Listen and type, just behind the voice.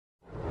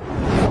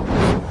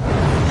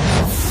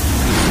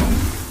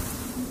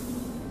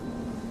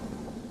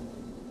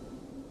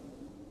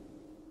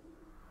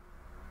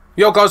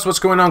Yo guys, what's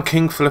going on?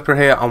 Kingflipper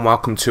here and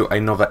welcome to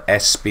another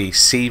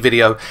SBC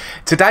video.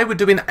 Today we're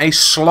doing a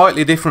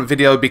slightly different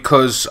video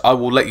because I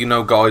will let you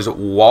know guys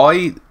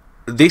why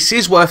this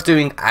is worth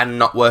doing and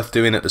not worth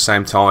doing at the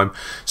same time.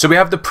 So we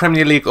have the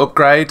Premier League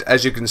upgrade.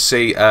 As you can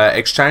see,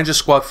 exchange a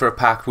squad for a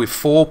pack with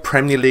 4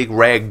 Premier League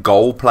rare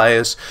goal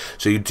players.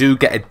 So you do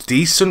get a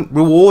decent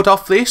reward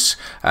off this,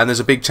 and there's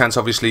a big chance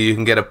obviously you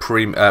can get a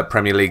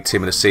Premier League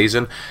team of the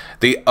season.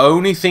 The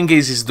only thing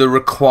is the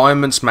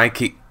requirements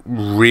make it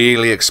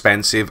really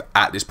expensive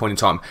at this point in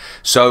time.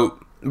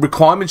 So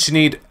requirements, you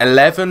need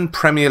 11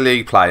 Premier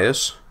League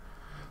players,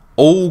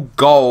 all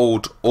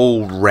gold,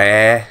 all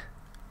rare.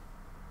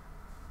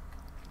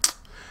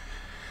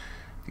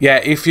 Yeah,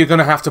 if you're going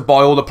to have to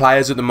buy all the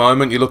players at the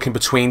moment, you're looking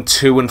between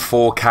 2 and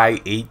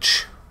 4k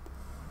each.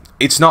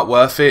 It's not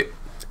worth it.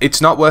 It's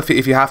not worth it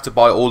if you have to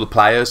buy all the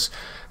players.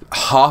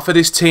 Half of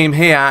this team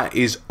here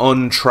is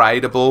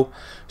untradeable.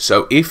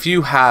 So if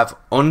you have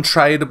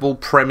untradeable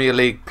Premier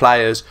League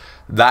players,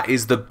 that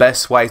is the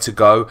best way to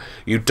go.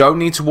 You don't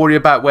need to worry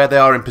about where they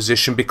are in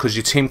position because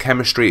your team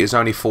chemistry is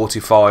only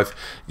 45.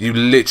 You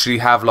literally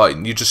have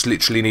you just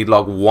literally need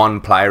like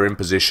 1 player in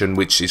position,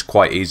 which is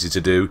quite easy to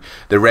do.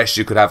 The rest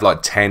you could have like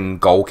 10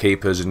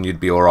 goalkeepers and you'd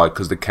be alright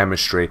because the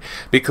chemistry,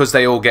 because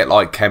they all get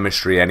like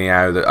chemistry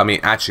anyhow. I mean,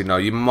 actually no,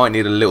 you might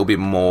need a little bit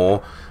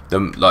more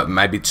than like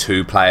maybe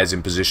 2 players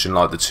in position,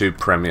 like the 2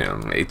 Premier.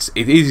 It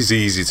is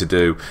easy to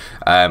do.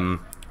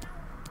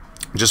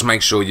 Just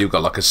make sure you've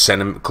got like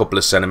a couple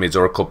of centre-mids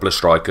or a couple of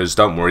strikers.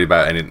 Don't worry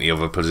about any of the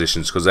other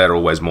positions because they're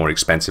always more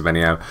expensive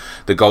anyhow.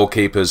 The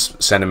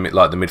goalkeepers, centre-mid,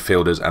 like the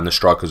midfielders and the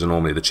strikers are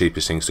normally the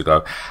cheapest things to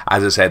go.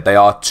 As I said, they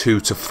are 2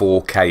 to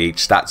 4k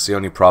each. That's the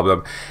only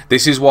problem.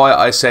 This is why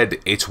I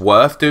said it's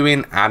worth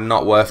doing and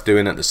not worth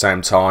doing at the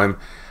same time.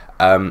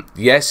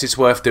 Yes, it's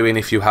worth doing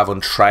if you have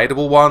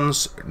untradeable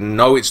ones.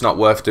 No, it's not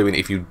worth doing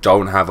if you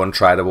don't have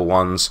untradeable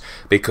ones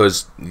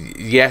because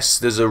yes,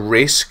 there's a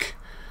risk.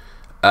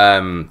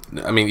 I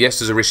mean, yes,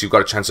 there's a risk you've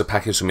got a chance of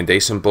packing something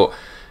decent, but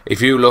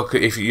if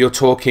you're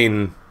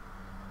talking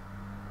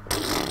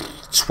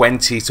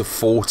 20 to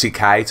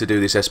 40k to do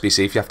this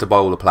SBC, if you have to buy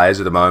all the players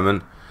at the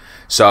moment.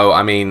 So,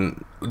 I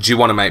mean, do you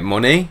want to make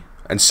money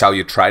and sell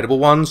your tradable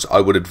ones?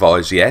 I would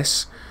advise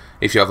yes.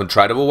 If you have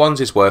untradeable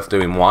ones, it's worth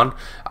doing 1.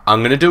 I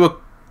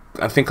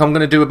think I'm going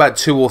to do about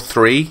 2 or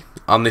 3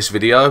 on this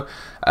video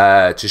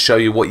to show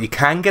you what you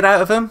can get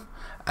out of them.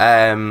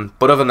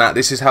 But other than that,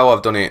 this is how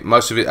I've done it.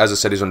 Most of it, as I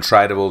said, is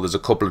untradeable. There's a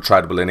couple of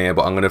tradable in here,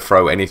 but I'm going to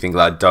throw anything that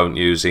I don't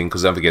use in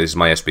because don't forget this is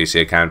my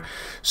SBC account.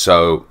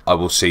 So I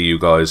will see you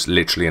guys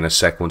literally in a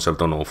sec once I've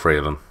done all 3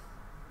 of them.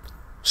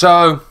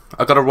 So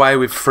I got away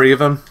with 3 of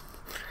them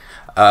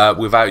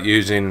without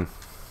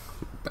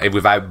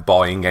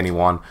buying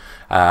anyone.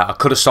 I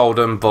could have sold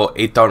them, but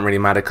it don't really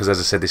matter because, as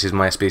I said, this is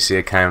my SBC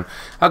account.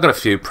 I've got a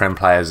few Prem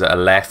players that are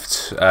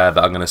left that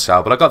I'm going to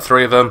sell, but I got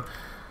 3 of them.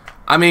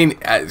 I mean,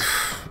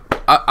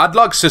 I'd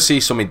like to see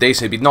something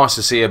decent. It'd be nice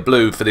to see a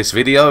blue for this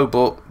video,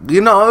 but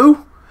you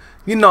know,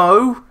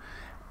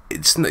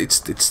 it's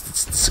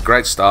a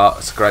great start.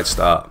 It's a great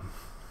start,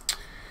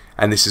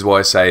 and this is why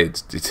I say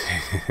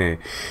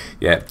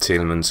yeah,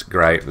 Tielemans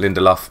great.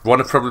 Lindelof, one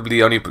of probably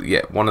the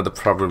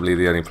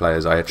only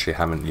players I actually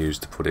haven't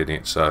used to put in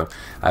it. So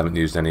I haven't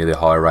used any of the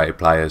higher rated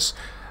players.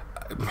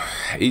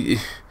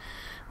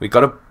 We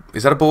got a.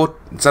 Is that a board?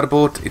 Is that a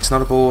board? It's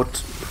not a board.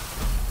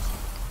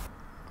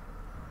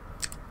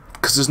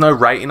 Because there's no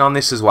rating on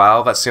this as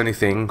well. That's the only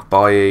thing.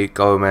 Bailly,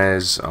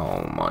 Gomez.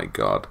 Oh my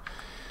god.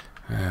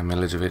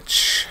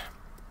 Milivojevic.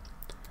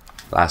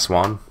 Last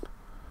one.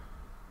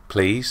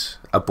 Please.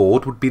 A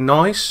board would be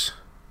nice.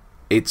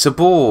 It's a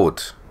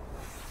board.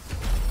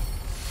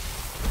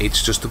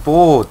 It's just a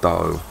board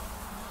though.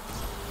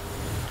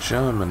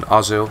 German.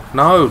 Ozil.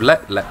 No,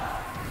 let.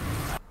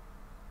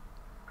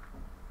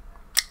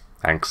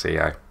 Thanks,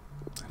 EA.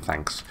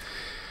 Thanks.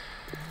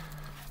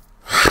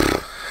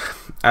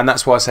 And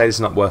that's why I say it's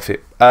not worth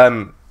it.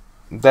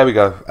 There we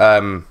go.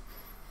 As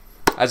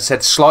I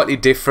said, slightly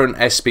different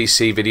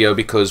SBC video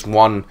because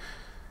 1,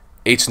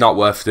 it's not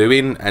worth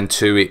doing, and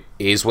 2, it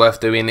is worth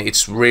doing.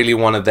 It's really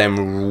one of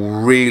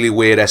them really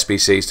weird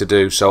SBCs to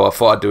do, so I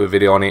thought I'd do a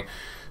video on it,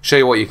 show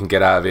you what you can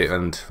get out of it,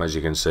 and as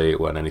you can see,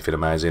 it wasn't anything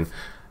amazing.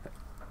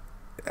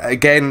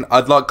 Again,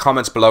 I'd like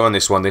comments below on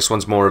this one. This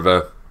one's more of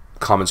a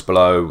comments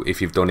below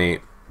if you've done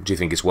it. Do you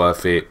think it's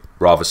worth it?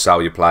 Rather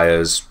sell your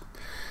players?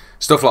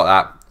 Stuff like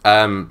that.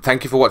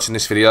 Thank you for watching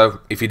this video.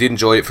 If you did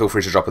enjoy it, feel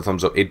free to drop a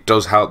thumbs up. It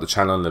does help the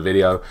channel and the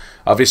video.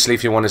 Obviously,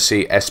 if you want to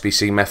see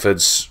SBC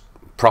methods,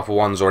 proper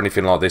ones or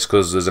anything like this,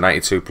 because there's an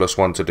 82+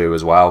 one to do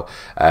as well,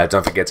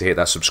 don't forget to hit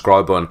that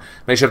subscribe button.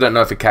 Make sure that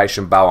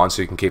notification bell on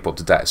so you can keep up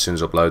to date as soon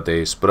as I upload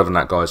these. But other than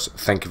that, guys,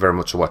 thank you very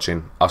much for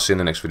watching. I'll see you in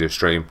the next video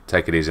stream.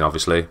 Take it easy,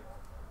 obviously.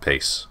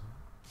 Peace.